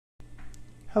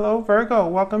Hello Virgo,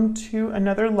 welcome to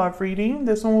another love reading.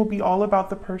 This one will be all about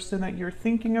the person that you're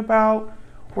thinking about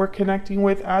or connecting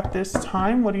with at this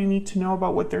time. What do you need to know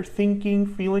about what they're thinking,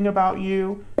 feeling about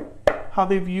you, how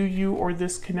they view you or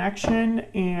this connection,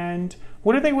 and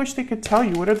what do they wish they could tell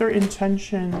you? What are their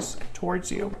intentions towards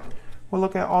you? We'll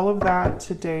look at all of that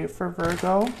today for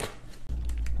Virgo.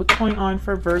 What's going on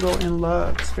for Virgo in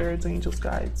love, spirits, angels,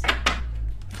 guides?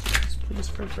 Please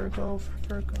for Virgo,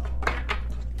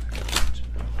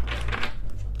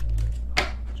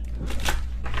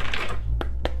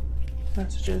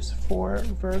 Messages for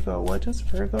Virgo. What does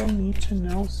Virgo need to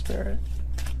know, Spirit?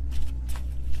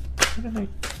 What do they...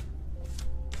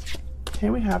 Okay,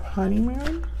 we have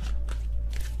honeymoon.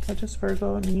 What does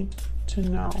Virgo need to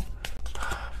know?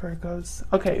 Virgos.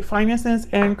 Okay, finances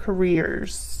and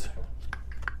careers.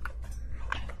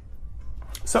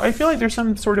 So I feel like there's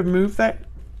some sort of move that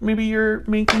maybe you're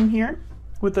making here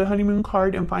with the honeymoon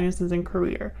card and finances and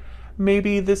career.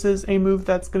 Maybe this is a move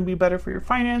that's going to be better for your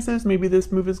finances. Maybe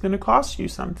this move is going to cost you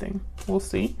something. We'll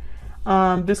see.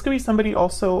 This could be somebody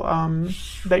also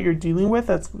that you're dealing with.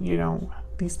 That's, you know,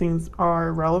 these things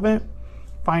are relevant.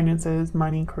 Finances,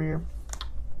 money, career,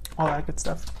 all that good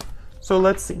stuff. So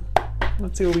let's see.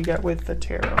 Let's see what we get with the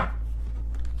tarot.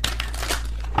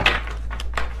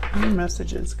 Any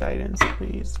messages, guidance,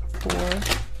 please, for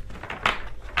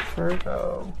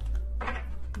Virgo.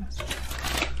 Messages.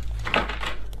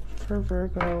 For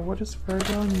Virgo, what does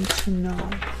Virgo need to know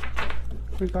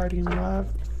regarding love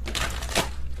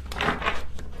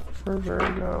for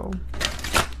Virgo?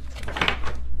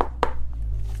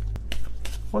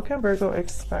 What can Virgo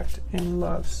expect in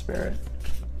love, Spirit?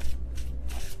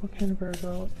 What can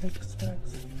Virgo expect?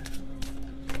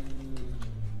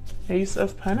 Ace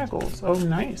of Pentacles. Oh,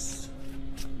 nice.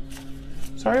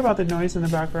 Sorry about the noise in the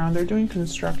background. They're doing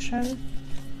construction.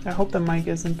 I hope the mic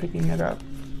isn't picking it up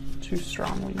too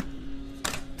strongly.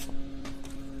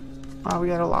 Wow, we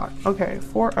got a lot. Okay,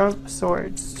 Four of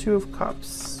Swords, Two of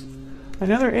Cups,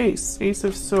 another Ace, Ace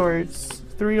of Swords,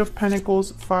 Three of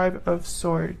Pentacles, Five of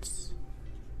Swords.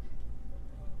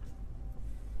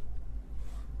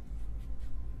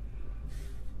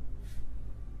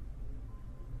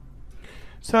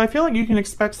 So I feel like you can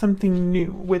expect something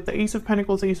new with the Ace of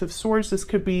Pentacles, Ace of Swords. This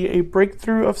could be a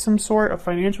breakthrough of some sort, a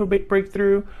financial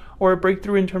breakthrough, or a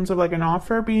breakthrough in terms of like an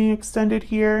offer being extended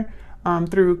here.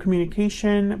 Through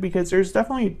communication, because there's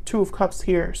definitely Two of Cups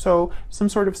here. So some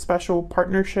sort of special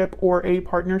partnership or a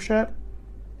partnership.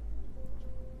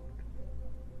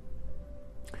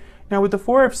 Now with the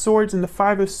Four of Swords and the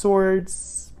Five of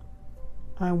Swords,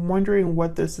 I'm wondering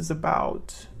what this is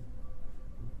about.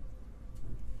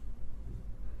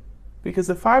 Because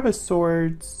the Five of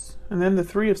Swords and then the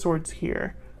Three of Swords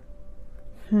here.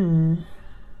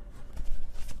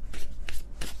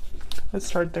 Let's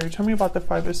start there. Tell me about the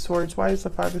Five of Swords. Why is the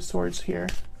Five of Swords here?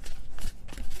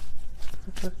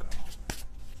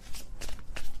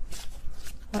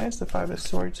 Why is the Five of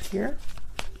Swords here?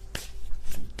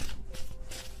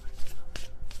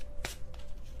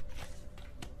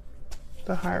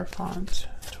 The Hierophant,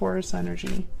 Taurus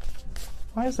energy.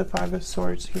 Why is the Five of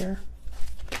Swords here?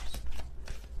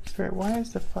 Spirit, why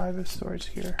is the Five of Swords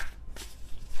here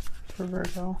for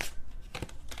Virgo?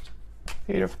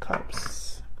 Eight of Cups.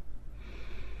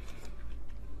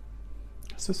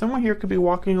 So someone here could be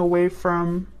walking away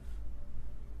from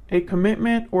a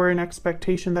commitment or an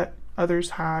expectation that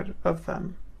others had of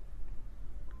them.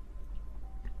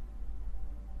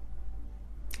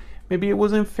 Maybe it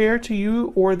wasn't fair to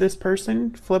you or this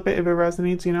person. Flip it if it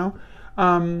resonates, you know.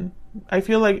 I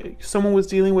feel like someone was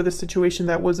dealing with a situation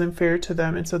that wasn't fair to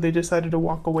them, and so they decided to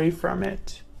walk away from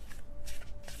it.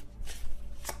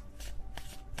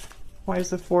 Why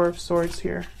is the Four of Swords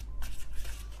here?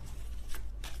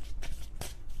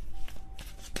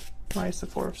 Why is the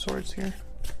Four of Swords here?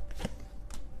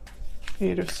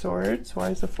 Eight of Swords. Why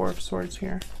is the Four of Swords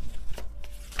here?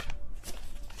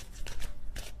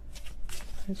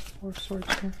 Why is the Four of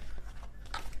Swords here?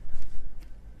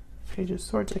 Page of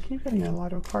Swords. I keep getting a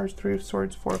lot of cards. Three of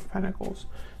Swords, Four of Pentacles.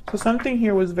 So something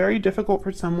here was very difficult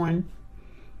for someone.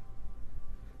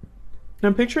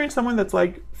 I'm picturing someone that's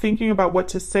like thinking about what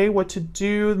to say, what to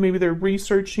do. Maybe they're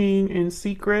researching in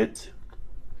secret.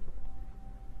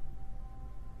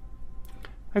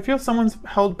 I feel someone's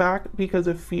held back because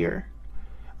of fear.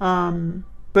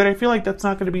 But I feel like that's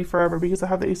not going to be forever because I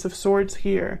have the Ace of Swords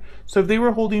here. So if they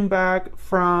were holding back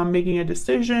from making a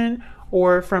decision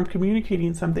or from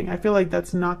communicating something, I feel like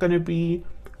that's not going to be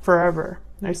forever.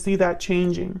 I see that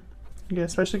changing. Yeah,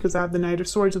 especially because I have the Knight of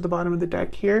Swords at the bottom of the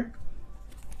deck here.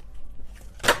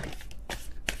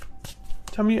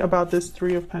 Tell me about this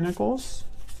Three of Pentacles.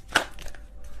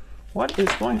 What is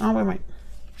going on with my...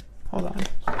 Hold on.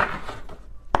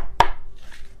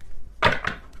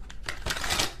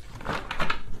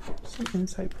 Some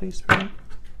insight, please, for me.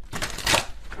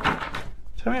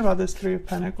 Tell me about this Three of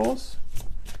Pentacles.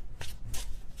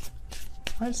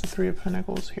 Why is the Three of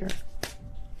Pentacles here?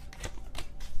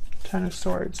 Ten of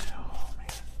Swords. Oh, man.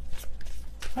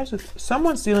 Why is it...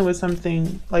 Someone's dealing with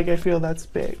something, like, I feel that's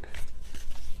big.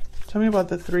 Tell me about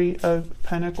the Three of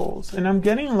Pentacles. And I'm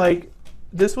getting, like,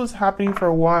 this was happening for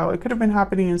a while. It could have been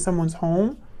happening in someone's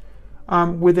home,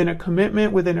 within a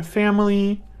commitment, within a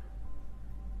family.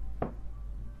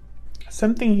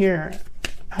 Something here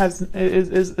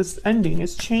is ending,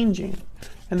 is changing.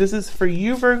 And this is for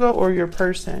you, Virgo, or your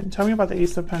person. Tell me about the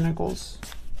Ace of Pentacles.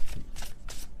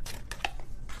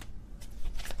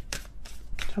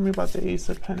 Tell me about the Ace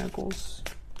of Pentacles.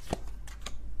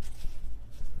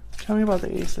 Tell me about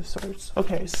the Ace of Swords.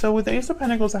 Okay, so with the Ace of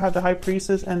Pentacles, I have the High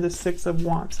Priestess and the Six of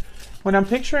Wands. What I'm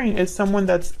picturing is someone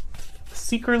that's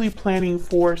secretly planning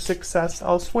for success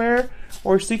elsewhere,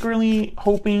 or secretly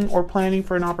hoping or planning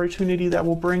for an opportunity that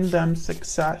will bring them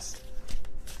success.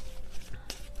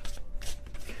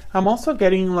 I'm also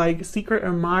getting like secret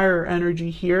admirer energy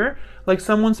here. Like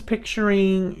someone's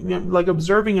picturing, like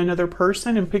observing another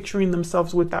person and picturing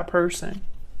themselves with that person.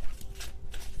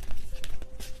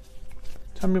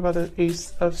 Tell me about the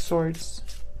Ace of Swords.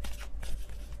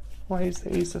 Why is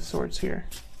the Ace of Swords here?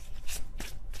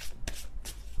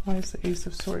 Why is the Ace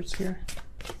of Swords here?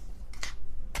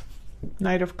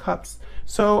 Knight of Cups.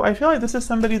 So I feel like this is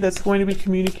somebody that's going to be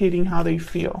communicating how they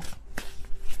feel.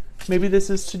 Maybe this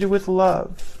is to do with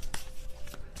love.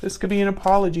 This could be an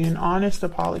apology, an honest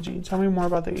apology. Tell me more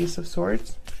about the Ace of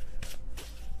Swords.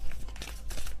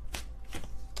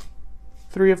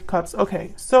 Three of Cups.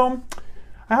 Okay, so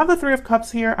I have the Three of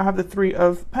Cups here. I have the Three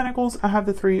of Pentacles. I have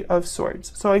the Three of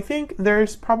Swords. So I think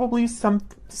there's probably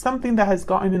something that has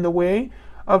gotten in the way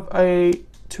of a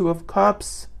Two of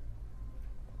Cups.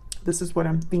 This is what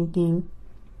I'm thinking.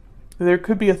 There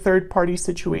could be a third-party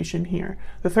situation here.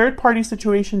 The third-party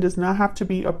situation does not have to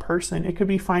be a person. It could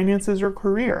be finances or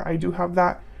career. I do have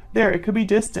that there. It could be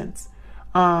distance.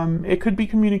 It could be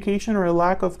communication or a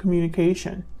lack of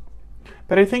communication.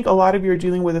 But I think a lot of you are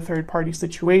dealing with a third-party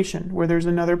situation where there's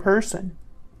another person.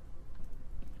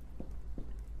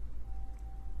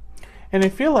 And I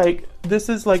feel like this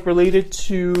is like related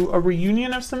to a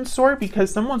reunion of some sort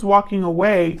because someone's walking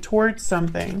away towards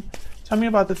something. Tell me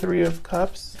about the Three of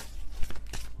Cups.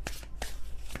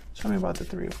 Tell me about the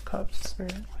Three of Cups,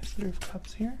 Spirit. Why is the Three of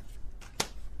Cups here?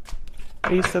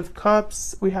 Ace of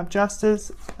Cups. We have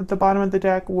Justice at the bottom of the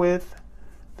deck with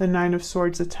the Nine of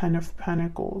Swords, the Ten of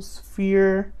Pentacles.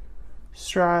 Fear,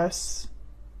 stress.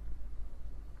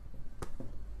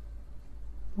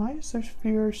 Why is there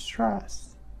fear or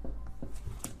stress?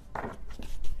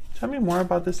 Tell me more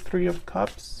about this Three of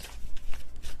Cups.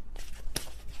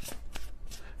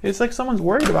 It's like someone's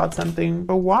worried about something,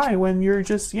 but why when you're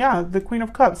just, yeah, the Queen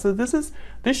of Cups. So this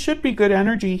should be good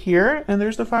energy here. And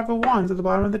there's the Five of Wands at the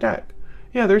bottom of the deck.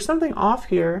 Yeah, there's something off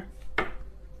here.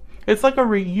 It's like a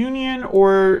reunion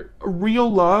or real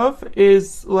love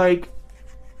is like,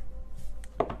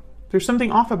 there's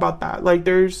something off about that. Like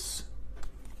there's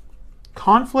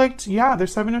conflict. Yeah,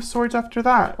 there's Seven of Swords after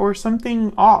that, or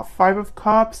something off. Five of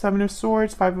Cups, Seven of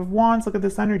Swords, Five of Wands. Look at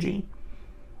this energy.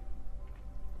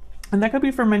 And that could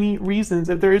be for many reasons.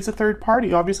 If there is a third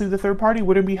party, obviously the third party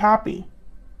wouldn't be happy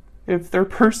if their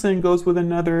person goes with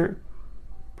another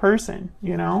person,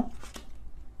 you know?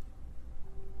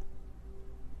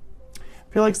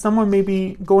 I feel like someone may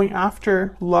be going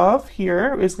after love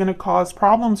here is going to cause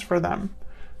problems for them.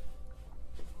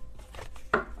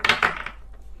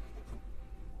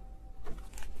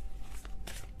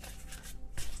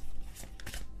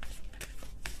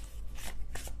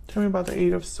 Tell me about the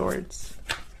Eight of Swords.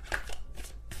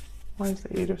 Why is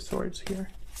the Eight of Swords here?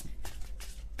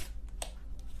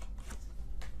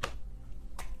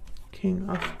 King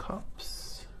of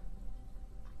Cups.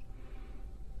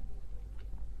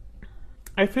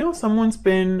 I feel someone's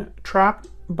been trapped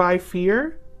by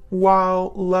fear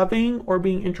while loving or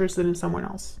being interested in someone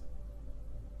else.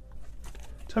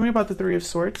 Tell me about the Three of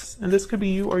Swords. And this could be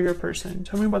you or your person.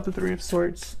 Tell me about the Three of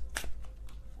Swords.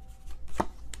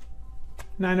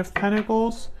 Nine of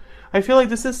Pentacles. I feel like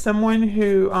this is someone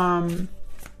who, I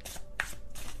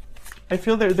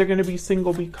feel that they're going to be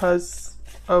single because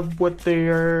of what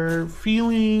they're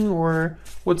feeling or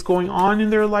what's going on in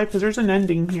their life, because there's an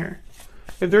ending here.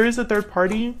 If there is a third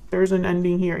party, there's an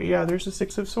ending here. Yeah, there's a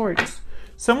Six of Swords.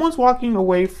 Someone's walking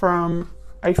away from,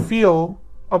 I feel,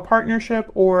 a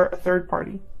partnership or a third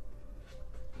party.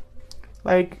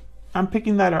 Like, I'm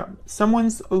picking that up.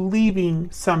 Someone's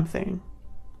leaving something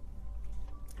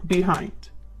behind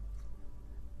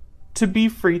to be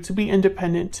free, to be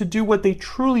independent, to do what they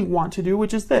truly want to do,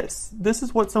 which is this. This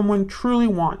is what someone truly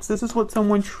wants. This is what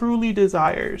someone truly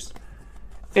desires.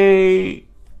 A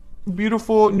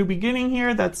beautiful new beginning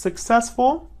here that's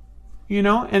successful, you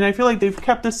know, and I feel like they've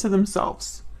kept this to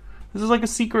themselves. This is like a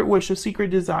secret wish, a secret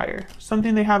desire,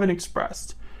 something they haven't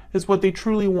expressed is what they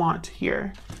truly want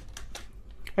here.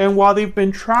 And while they've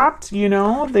been trapped, you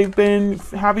know, they've been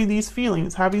having these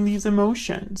feelings, having these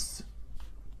emotions.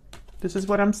 This is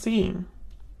what I'm seeing.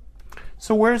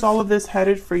 So where's all of this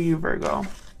headed for you, Virgo?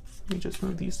 Let me just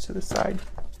move these to the side.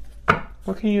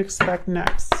 What can you expect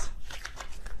next?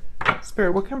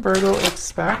 Spirit, what can Virgo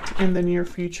expect in the near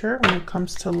future when it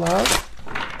comes to love?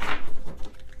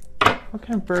 What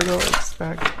can Virgo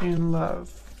expect in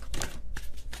love?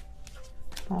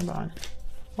 Hold on.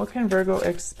 What can Virgo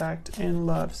expect in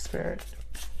love, Spirit?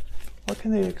 What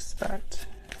can they expect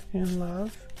in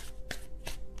love?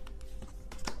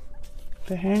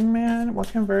 The Hangman, what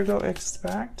can Virgo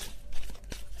expect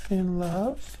in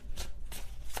love?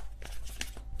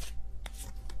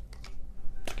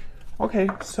 Okay,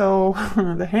 so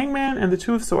the Hangman and the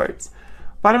Two of Swords.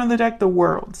 Bottom of the deck, the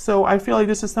World. So I feel like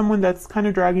this is someone that's kind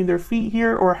of dragging their feet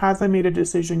here or hasn't made a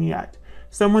decision yet.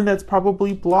 Someone that's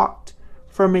probably blocked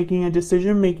from making a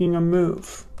decision, making a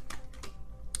move.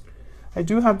 I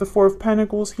do have the Four of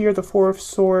Pentacles here. The Four of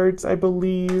Swords, I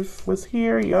believe, was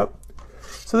here. Yep.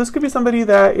 So this could be somebody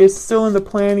that is still in the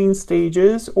planning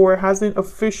stages or hasn't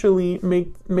officially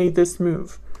made this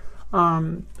move.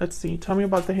 Let's see. Tell me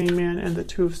about the Hangman and the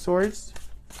Two of Swords.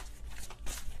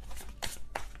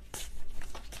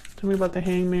 Tell me about the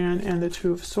Hangman and the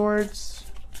Two of Swords.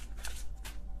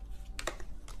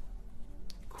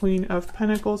 Queen of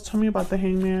Pentacles. Tell me about the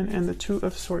Hangman and the Two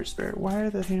of Swords, Spirit. Why are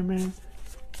the Hangman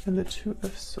and the Two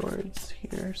of Swords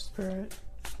here, Spirit?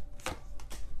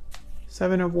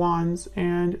 Seven of Wands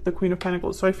and the Queen of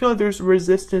Pentacles. So I feel like there's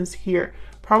resistance here,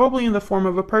 probably in the form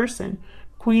of a person.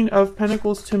 Queen of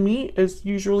Pentacles to me is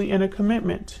usually in a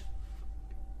commitment.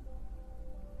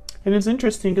 And it's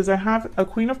interesting because I have a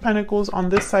Queen of Pentacles on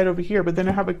this side over here, but then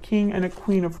I have a King and a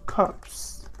Queen of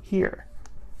Cups here.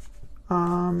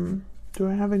 Do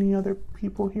I have any other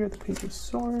people here? The Page of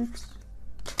Swords.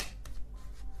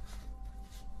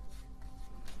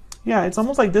 Yeah, it's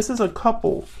almost like this is a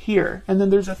couple here, and then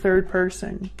there's a third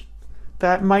person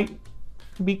that might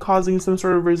be causing some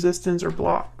sort of resistance or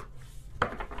block.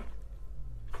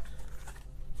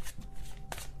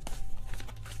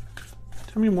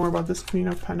 Tell me more about this Queen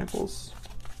of Pentacles.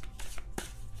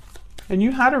 And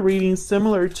you had a reading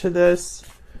similar to this.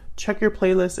 Check your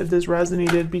playlist if this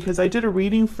resonated, because I did a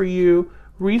reading for you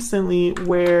recently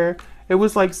where it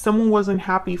was like someone wasn't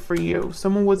happy for you.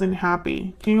 Someone wasn't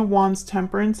happy. King of Wands,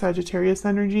 Temperance, Sagittarius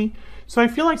energy. So I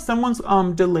feel like someone's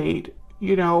delayed,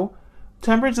 you know.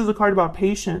 Temperance is a card about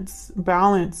patience,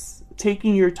 balance,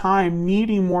 taking your time,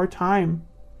 needing more time.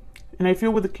 And I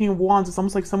feel with the King of Wands, it's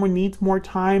almost like someone needs more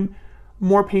time,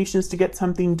 more patience to get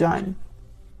something done.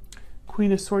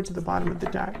 Queen of Swords at the bottom of the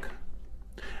deck.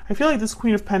 I feel like this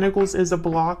Queen of Pentacles is a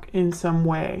block in some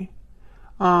way.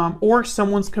 Or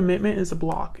someone's commitment is a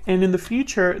block. And in the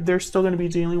future, they're still going to be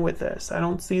dealing with this. I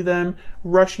don't see them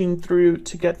rushing through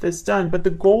to get this done. But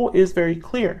the goal is very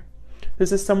clear.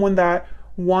 This is someone that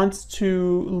wants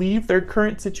to leave their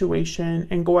current situation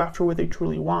and go after what they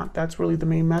truly want. That's really the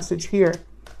main message here.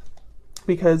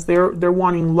 Because they're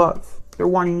wanting love. They're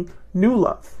wanting new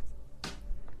love.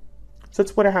 So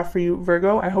that's what I have for you,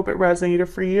 Virgo. I hope it resonated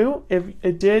for you. If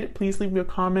it did, please leave me a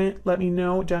comment. Let me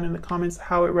know down in the comments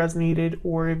how it resonated,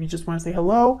 or if you just want to say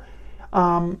hello.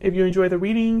 If you enjoy the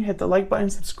reading, hit the like button,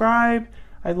 subscribe.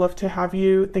 I'd love to have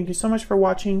you. Thank you so much for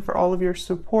watching, for all of your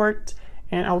support,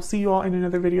 and I will see you all in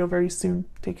another video very soon.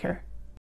 Take care.